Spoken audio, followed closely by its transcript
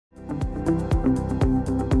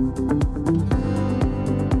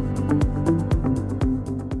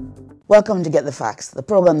Welcome to Get the Facts, the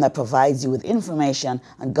program that provides you with information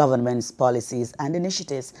on government's policies and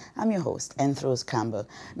initiatives. I'm your host, Enthros Campbell.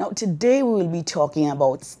 Now, today we will be talking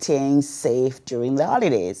about staying safe during the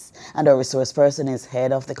holidays. And our resource person is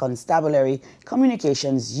head of the Constabulary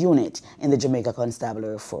Communications Unit in the Jamaica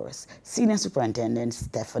Constabulary Force, Senior Superintendent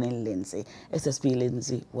Stephanie Lindsay. SSP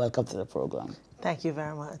Lindsay, welcome to the program. Thank you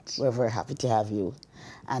very much. We're very happy to have you.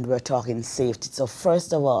 And we're talking safety. So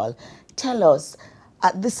first of all, tell us,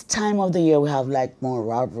 at this time of the year, we have like more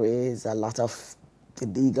robberies, a lot of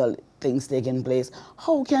illegal things taking place.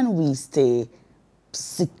 How can we stay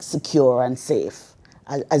secure and safe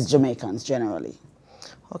as Jamaicans generally?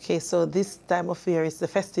 Okay, so this time of year is the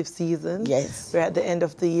festive season. Yes. We're at the end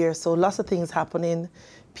of the year, so lots of things happening.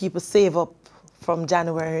 People save up from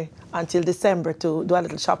January until December to do a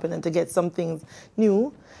little shopping and to get some things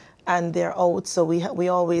new, and they're out. So we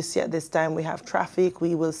always see at this time we have traffic.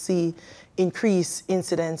 We will see increased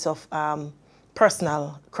incidents of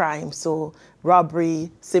personal crime, so robbery,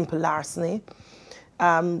 simple larceny.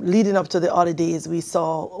 Leading up to the holidays, we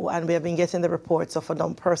saw, and we have been getting the reports of a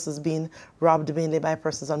number of persons being robbed mainly by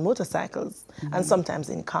persons on motorcycles and sometimes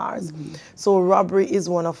in cars. So robbery is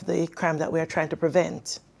one of the crimes that we are trying to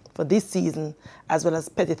prevent for this season, as well as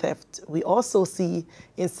petty theft. We also see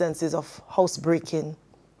instances of housebreaking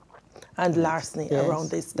and larceny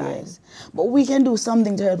around this time. Yes. But we can do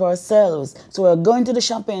something to help ourselves. So we're going to the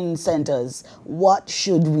shopping centers. What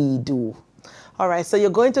should we do? All right, so you're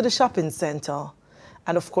going to the shopping center,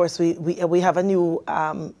 and of course we have a new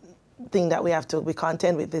thing that we have to be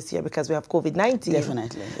contend with this year because we have COVID-19.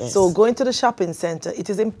 Definitely, yes. So going to the shopping center, it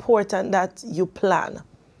is important that you plan.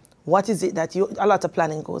 What is it that a lot of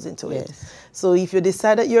planning goes into it. Yes. So if you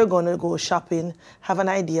decide that you're going to go shopping, have an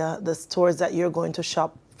idea the stores that you're going to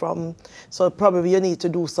shop from. So probably you need to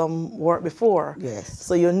do some work before. Yes.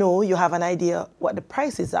 So you have an idea what the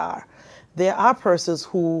prices are. There are persons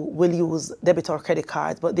who will use debit or credit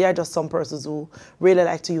cards, but there are just some persons who really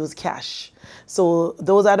like to use cash. So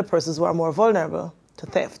those are the persons who are more vulnerable to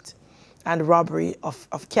theft and robbery of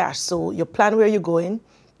cash. So you plan where you're going.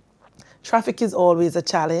 Traffic is always a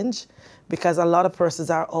challenge because a lot of persons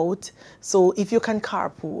are out. So if you can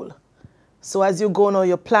carpool. So as you go now,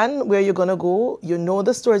 you plan where you're going to go, you know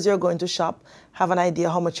the stores you're going to shop, have an idea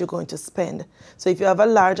how much you're going to spend. So if you have a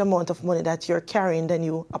large amount of money that you're carrying, then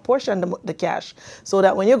you apportion the cash so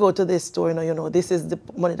that when you go to this store, you know this is the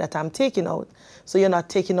money that I'm taking out. So you're not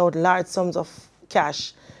taking out large sums of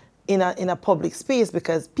cash in a public space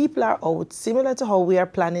because people are out, similar to how we are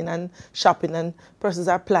planning and shopping, and persons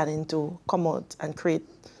are planning to come out and create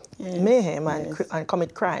mayhem and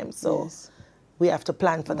commit crime. So we have to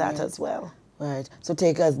plan for that as well. Right. So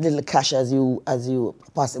take as little cash as you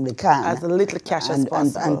possibly can. As little cash as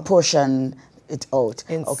possible. And portion it out.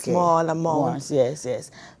 In small amounts. Yes, yes.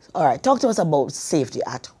 All right. Talk to us about safety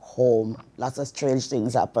at home. Lots of strange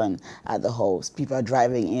things happen at the house. People are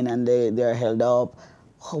driving in and they're held up.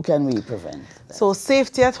 How can we prevent that? So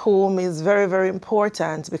safety at home is very, very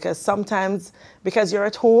important because sometimes, because you're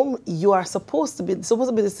at home, you are supposed to be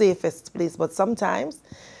the safest place, but sometimes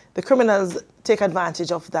the criminals take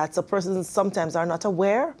advantage of that. So persons sometimes are not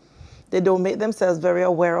aware. They don't make themselves very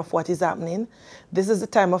aware of what is happening. This is the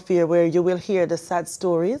time of year where you will hear the sad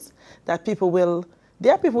stories that there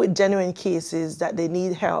are people with genuine cases that they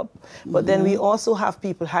need help. But then we also have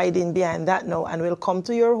people hiding behind that now and will come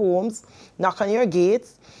to your homes, knock on your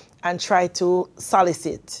gates, and try to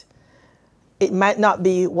solicit. It might not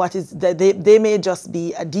be what is, they may just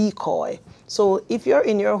be a decoy. So if you're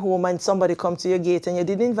in your home and somebody comes to your gate and you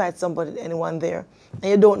didn't invite anyone there,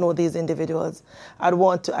 and you don't know these individuals, I'd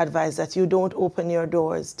want to advise that you don't open your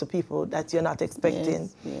doors to people that you're not expecting.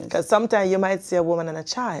 Because sometimes you might see a woman and a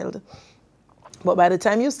child, but by the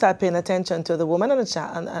time you start paying attention to the woman and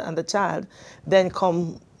the child, then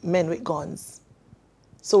come men with guns.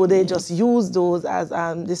 So they just use those as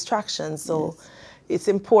distractions. So it's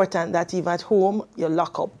important that even at home, you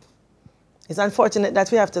lock up. It's unfortunate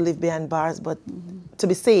that we have to live behind bars, but to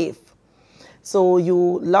be safe. So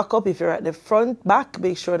you lock up if you're at the back,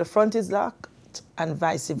 make sure the front is locked, and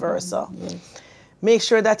vice versa. Make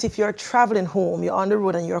sure that if you're traveling home, you're on the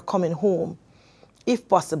road and you're coming home, if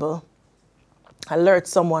possible, alert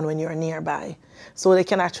someone when you're nearby so they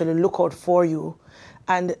can actually look out for you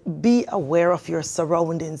and be aware of your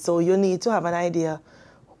surroundings. So you need to have an idea,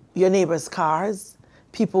 your neighbors' cars,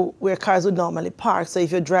 people where cars would normally park. So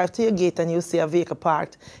if you drive to your gate and you see a vehicle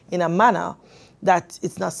parked in a manner that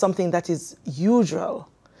it's not something that is usual,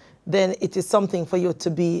 then it is something for you to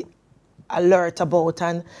be alert about.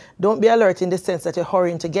 And don't be alert in the sense that you're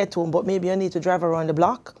hurrying to get home, but maybe you need to drive around the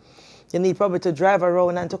block You need probably to drive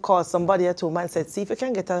around and to call somebody at home and say, see if you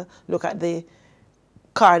can get a look at the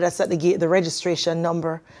car that's at the gate, the registration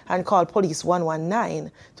number, and call police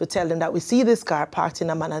 119 to tell them that we see this car parked in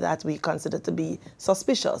a manner that we consider to be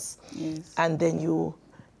suspicious. Yes. And then you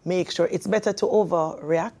make sure it's better to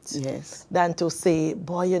overreact Yes. than to say,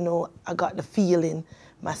 boy, you know, I got the feeling,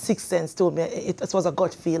 my sixth sense told me it was a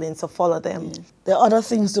gut feeling, so follow them. Yes. There are other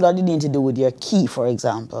things too that you need to do with your key, for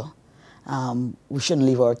example. We shouldn't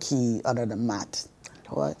leave our key under the mat.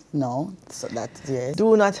 What? No. So that's, yes.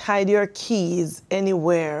 Do not hide your keys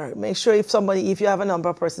anywhere. Make sure if you have a number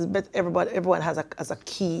of persons, but everyone has a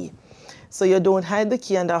key. So you don't hide the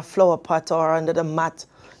key under a flower pot or under the mat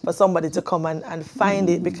for somebody to come and find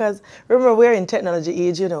it. Because remember, we're in technology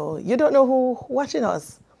age, you know. You don't know who's watching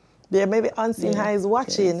us. There may be unseen eyes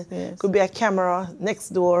watching. Yes, yes. Could be a camera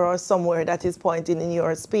next door or somewhere that is pointing in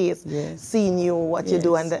your space, Yes. seeing you, what you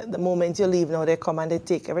do, Yes. and the moment you leave now, they come and they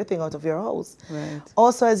take everything out of your house. Right.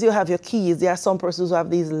 Also, as you have your keys, there are some persons who have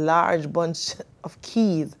these large bunch of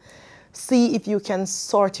keys. See if you can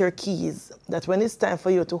sort your keys, that when it's time for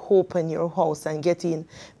you to open your house and get in,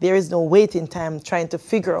 there is no waiting time trying to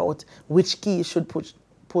figure out which key you should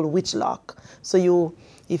pull which lock. So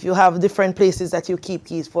if you have different places that you keep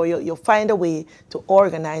keys for, you'll find a way to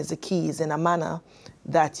organize the keys in a manner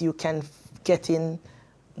that you can get in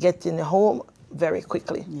the home very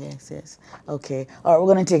quickly. Yes, yes. Okay. All right,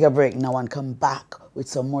 we're going to take a break now and come back with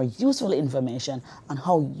some more useful information on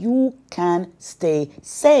how you can stay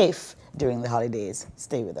safe during the holidays.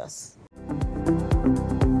 Stay with us.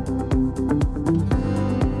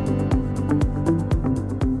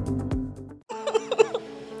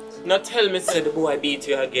 Now tell me, say the boy beat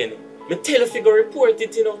you again. Me tell you figure report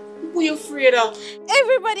it, you know. What you afraid of?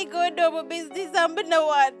 Everybody go do my business and me no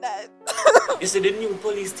want that. You see the new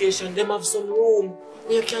police station, them have some room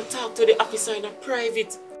where you can talk to the officer in a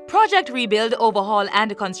private. Project Rebuild, Overhaul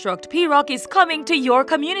and Construct PROC is coming to your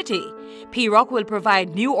community. PROC will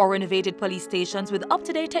provide new or renovated police stations with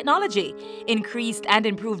up-to-date technology, increased and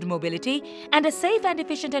improved mobility, and a safe and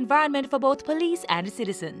efficient environment for both police and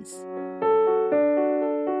citizens.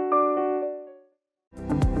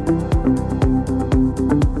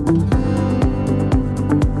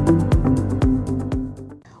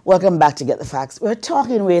 Welcome back to Get the Facts. We're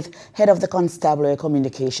talking with Head of the Constabulary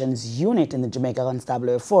Communications Unit in the Jamaica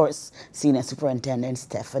Constabulary Force, Senior Superintendent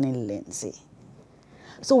Stephanie Lindsay.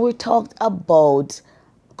 So we talked about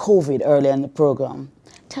COVID earlier in the program.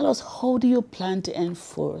 Tell us, how do you plan to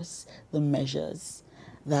enforce the measures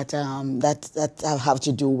that have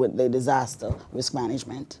to do with the disaster risk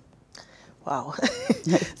management? Wow.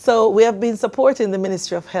 So we have been supporting the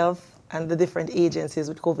Ministry of Health and the different agencies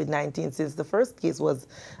with COVID-19 since the first case was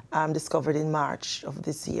discovered in March of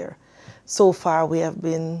this year. So far, we have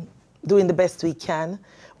been doing the best we can.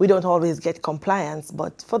 We don't always get compliance,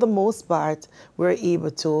 but for the most part, we're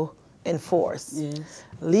able to enforce. Yes.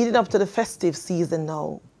 Leading up to the festive season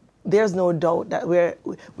now, there's no doubt that we're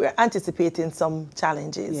anticipating some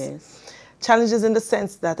challenges. Yes. Challenges in the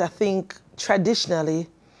sense that I think traditionally,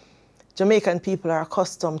 Jamaican people are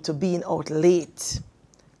accustomed to being out late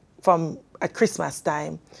from at Christmas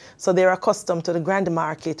time. So they're accustomed to the grand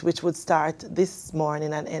market, which would start this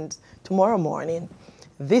morning and end tomorrow morning.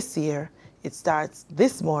 This year, it starts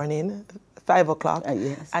this morning, 5 o'clock,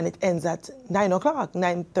 Yes. and it ends at 9 o'clock,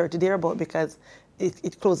 9:30 thereabout, because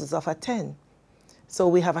it closes off at 10. So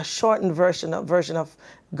we have a shortened version of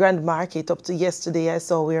grand market. Up to yesterday, I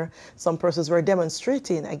saw where some persons were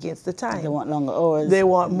demonstrating against the time. They want longer hours. They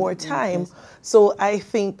want more time. Yes. So I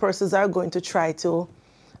think persons are going to try to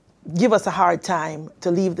give us a hard time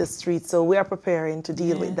to leave the streets. So we are preparing to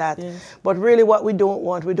deal with that. Yes. But really what we don't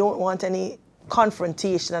want any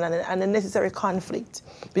confrontation and unnecessary conflict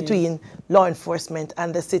between law enforcement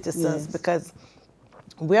and the citizens, because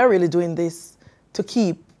we are really doing this to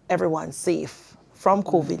keep everyone safe from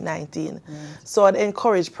COVID-19. So I'd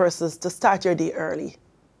encourage persons to start your day early.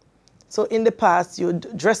 So in the past,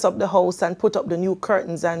 you'd dress up the house and put up the new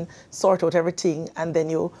curtains and sort out everything, and then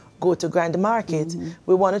you go to Grand Market.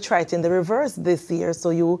 We want to try it in the reverse this year.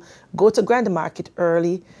 So you go to Grand Market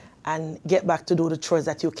early and get back to do the chores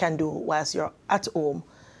that you can do whilst you're at home.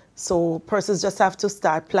 So persons just have to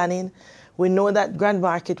start planning. We know that Grand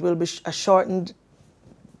Market will be a shortened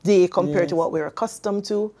day compared to what we're accustomed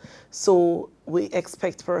to. So we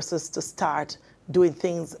expect persons to start doing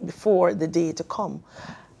things before the day to come.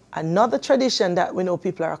 Another tradition that we know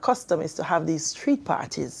people are accustomed is to have these street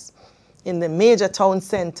parties. in the major town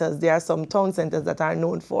centers, there are some town centers that are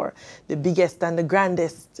known for the biggest and the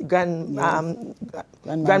grandest grand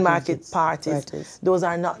market parties. Those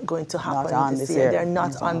are not going to happen this year. They're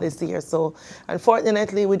not on this year. So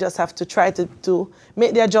unfortunately, we just have to try to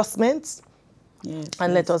make the adjustments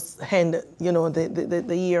and let us end, you know,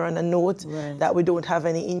 the year on a note that we don't have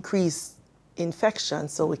any increased infection,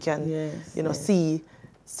 so we can, you know, see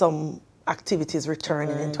some activities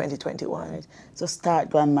returning in 2021. Right. So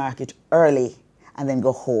start Grand Market early and then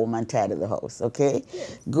go home and tidy the house, okay?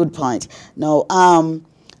 Yes. Good point. Now,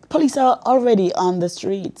 police are already on the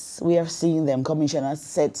streets. We are seeing them. Commissioner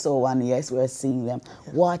said so, and yes, we are seeing them.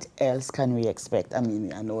 What else can we expect? I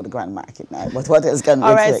mean, I know the Grand Market now, but what else can we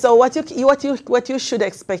expect? All right, so what you should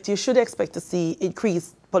expect to see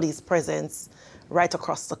increased police presence right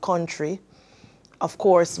across the country. Of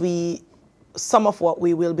course, some of what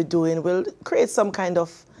we will be doing will create some kind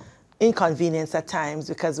of inconvenience at times,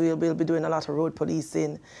 because we'll be doing a lot of road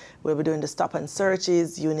policing. We'll be doing the stop and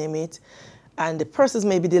searches, you name it. And the process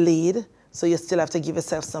may be delayed, so you still have to give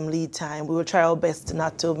yourself some lead time. We will try our best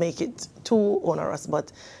not to make it too onerous,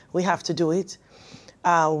 but we have to do it.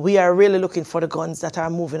 We are really looking for the guns that are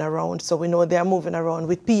moving around. So we know they are moving around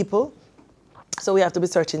with people. So we have to be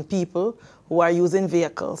searching people who are using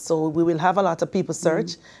vehicles. So we will have a lot of people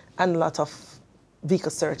search and a lot of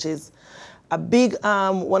vehicle searches.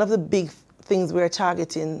 One of the big things we're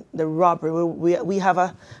targeting, the robbery. We have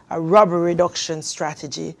a robbery reduction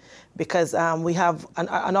strategy, because we have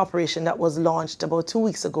an operation that was launched about 2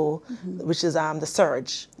 weeks ago, which is the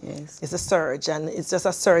surge. Yes. It's a surge, and it's just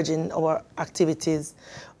a surge in our activities.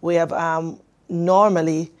 We have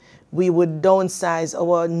normally we would downsize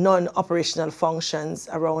our non-operational functions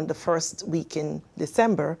around the first week in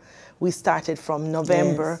December. We started from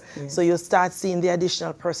November. So you'll start seeing the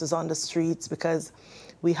additional persons on the streets, because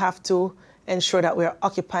we have to ensure that we're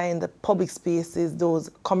occupying the public spaces, those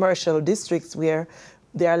commercial districts where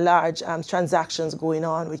there are large transactions going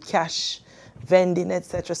on with cash, vending,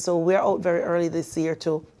 etc. So we're out very early this year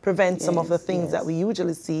to prevent some of the things that we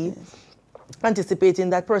usually see, anticipating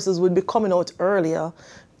that persons would be coming out earlier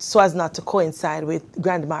so as not to coincide with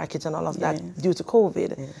Grand Market and all of that due to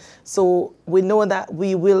COVID. So we know that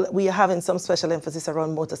we are having some special emphasis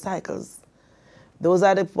around motorcycles. Those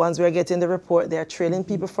are the ones we are getting the report. They are trailing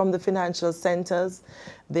people from the financial centers.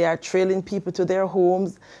 They are trailing people to their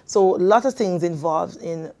homes. So a lot of things involved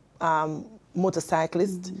in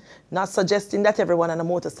motorcyclists, not suggesting that everyone on a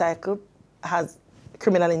motorcycle has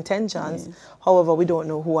criminal intentions. However, we don't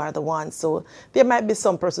know who are the ones. So there might be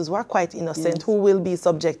some persons who are quite innocent who will be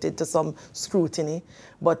subjected to some scrutiny,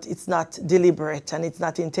 but it's not deliberate and it's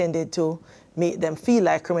not intended to make them feel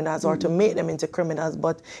like criminals or to make them into criminals,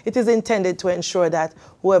 but it is intended to ensure that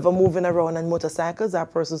whoever moving around on motorcycles are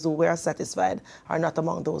persons who were satisfied are not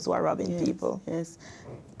among those who are robbing people. Yes.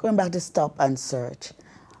 Going back to stop and search,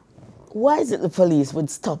 why is it the police would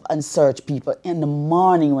stop and search people in the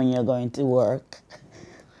morning when you're going to work?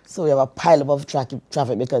 So we have a pile of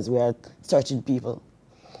traffic because we are searching people.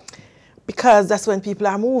 Because that's when people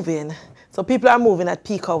are moving. So people are moving at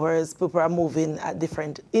peak hours, people are moving at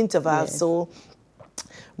different intervals. So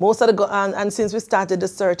most of the, and since we started the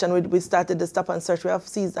search and we started the stop and search, we have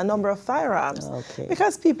seized a number of firearms.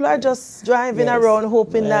 Because people are just driving around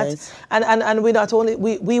hoping that, and we not only,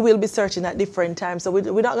 we will be searching at different times, so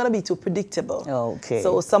we're not going to be too predictable.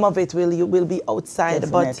 So some of it will be outside,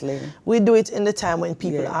 but we do it in the time when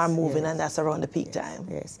people are moving, and that's around the peak time.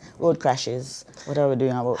 Road crashes, what are we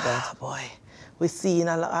doing about that? Boy. We're seeing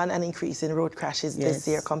an increase in road crashes this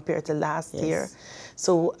year compared to last year.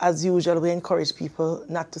 So as usual, we encourage people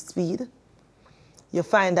not to speed. You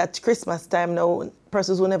find that Christmas time now,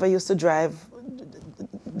 persons who never used to drive,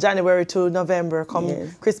 January to November, come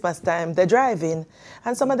Christmas time, they're driving.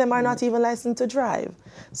 And some of them are not even licensed to drive.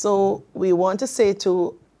 So we want to say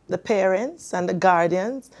to the parents and the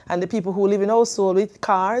guardians and the people who live in household with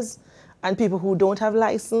cars and people who don't have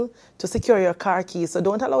license to secure your car keys. So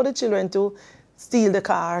don't allow the children to steal the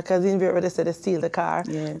car, because in Vietnam they say they steal the car.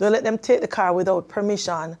 Don't let them take the car without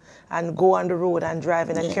permission and go on the road and drive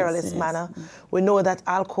in a careless manner. We know that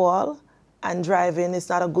alcohol and driving is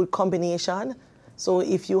not a good combination. So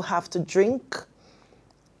if you have to drink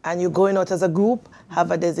and you're going out as a group, have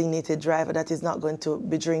a designated driver that is not going to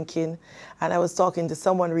be drinking. And I was talking to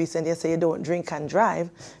someone recently, they say you don't drink and drive.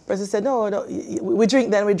 The person said, no, we drink,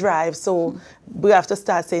 then we drive. So we have to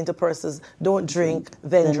start saying to persons, don't drink,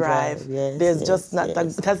 then drive. There's just not,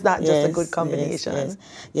 that's not just a good combination.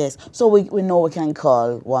 So we know we can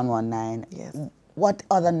call 119. what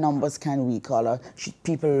other numbers can we call, or should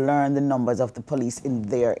people learn the numbers of the police in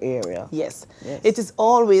their area? Yes. Yes. It is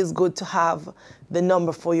always good to have the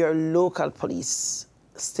number for your local police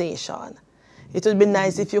station. It would be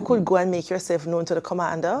nice if you could go and make yourself known to the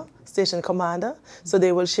commander, station commander, so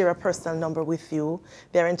they will share a personal number with you.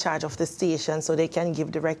 They're in charge of the station, so they can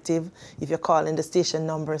give directive if you're calling the station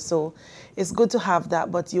number. So it's good to have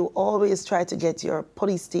that, but you always try to get your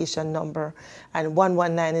police station number, and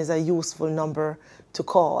 119 is a useful number to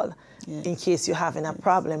call. Yes. In case you're having a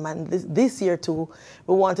problem. And this year too,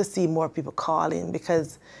 we want to see more people calling,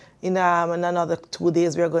 because in another 2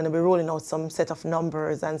 days we're going to be rolling out some set of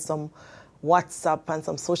numbers and some WhatsApp and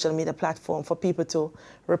some social media platform for people to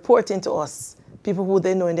report into us, people who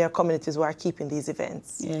they know in their communities who are keeping these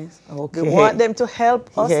events. Yes, okay. We want them to help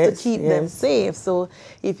us yes, to keep them safe. So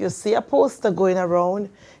if you see a poster going around,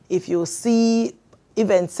 if you see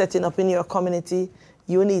events setting up in your community,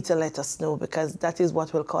 you need to let us know, because that is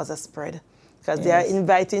what will cause a spread. Because they are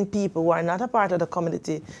inviting people who are not a part of the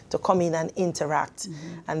community to come in and interact.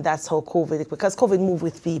 And that's how because COVID moved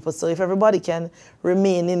with people. So if everybody can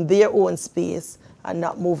remain in their own space and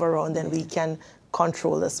not move around, then we can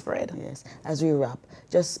control the spread. Yes. As we wrap,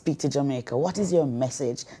 just speak to Jamaica. What is your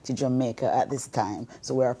message to Jamaica at this time?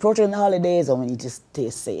 So we're approaching the holidays and we need to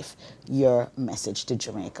stay safe. Your message to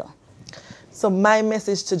Jamaica. So my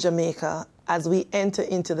message to Jamaica, as we enter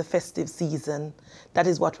into the festive season, that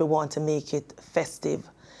is what we want to make it festive.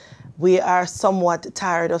 We are somewhat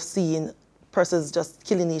tired of seeing persons just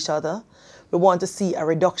killing each other. We want to see a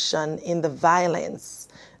reduction in the violence.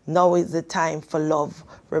 Now is the time for love.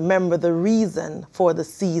 Remember, the reason for the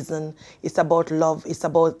season is about love, it's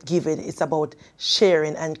about giving, it's about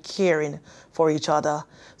sharing and caring for each other.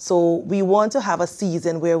 So we want to have a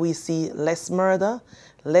season where we see less murder,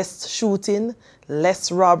 less shooting,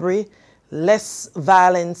 less robbery, less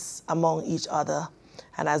violence among each other.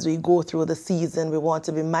 And as we go through the season, we want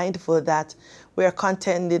to be mindful that we are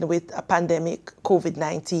contending with a pandemic,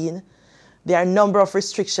 COVID-19. There are a number of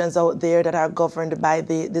restrictions out there that are governed by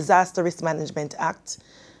the Disaster Risk Management Act.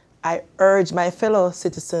 I urge my fellow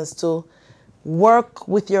citizens to work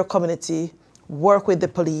with your community, work with the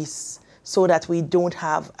police, so that we don't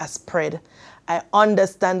have a spread. I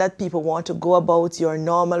understand that people want to go about your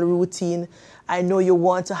normal routine. I know you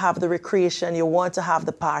want to have the recreation, you want to have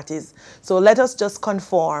the parties. So let us just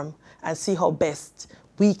conform and see how best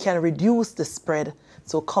we can reduce the spread.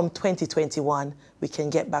 So come 2021, we can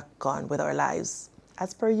get back on with our lives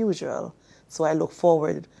as per usual. So I look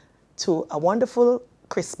forward to a wonderful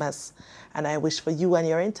Christmas, and I wish for you and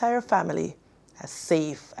your entire family a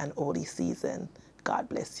safe and holy season. God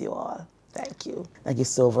bless you all. Thank you. Thank you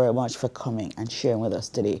so very much for coming and sharing with us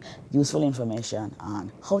today useful information on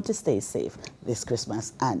how to stay safe this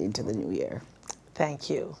Christmas and into the new year. Thank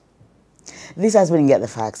you. This has been Get the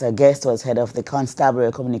Facts. Our guest was head of the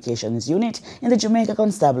Constabulary Communications Unit in the Jamaica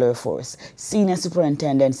Constabulary Force, Senior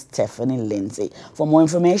Superintendent Stephanie Lindsay. For more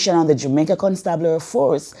information on the Jamaica Constabulary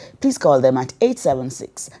Force, please call them at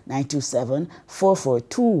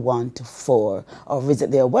 876-927-44214 or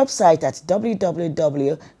visit their website at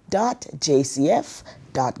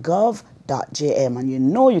www.jcf.gov.jm, and you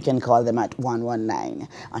know you can call them at 119.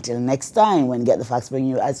 Until next time, when Get the Facts bring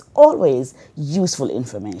you, as always, useful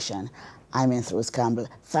information. I'm Lindsay Campbell.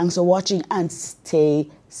 Thanks for watching and stay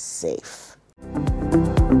safe.